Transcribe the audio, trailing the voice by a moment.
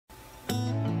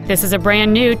This is a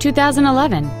brand new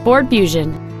 2011 Ford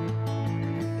Fusion.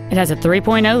 It has a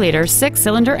 3.0-liter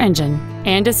six-cylinder engine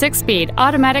and a six-speed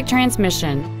automatic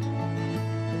transmission.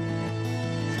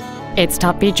 Its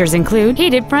top features include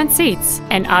heated front seats,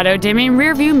 an auto-dimming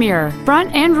rear-view mirror,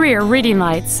 front and rear reading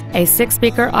lights, a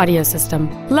six-speaker audio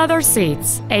system, leather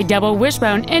seats, a double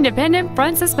wishbone independent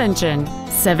front suspension,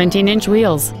 17-inch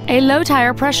wheels, a low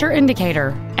tire pressure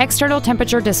indicator, external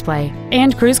temperature display,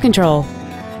 and cruise control.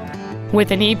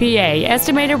 With an EPA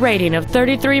estimated rating of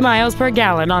 33 miles per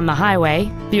gallon on the highway,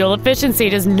 fuel efficiency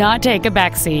does not take a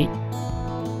backseat.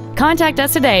 Contact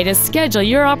us today to schedule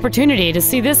your opportunity to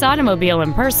see this automobile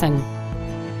in person.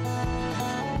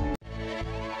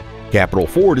 Capital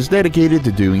Ford is dedicated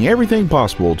to doing everything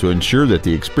possible to ensure that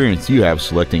the experience you have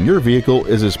selecting your vehicle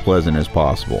is as pleasant as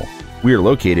possible. We are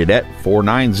located at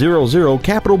 4900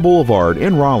 Capital Boulevard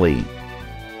in Raleigh.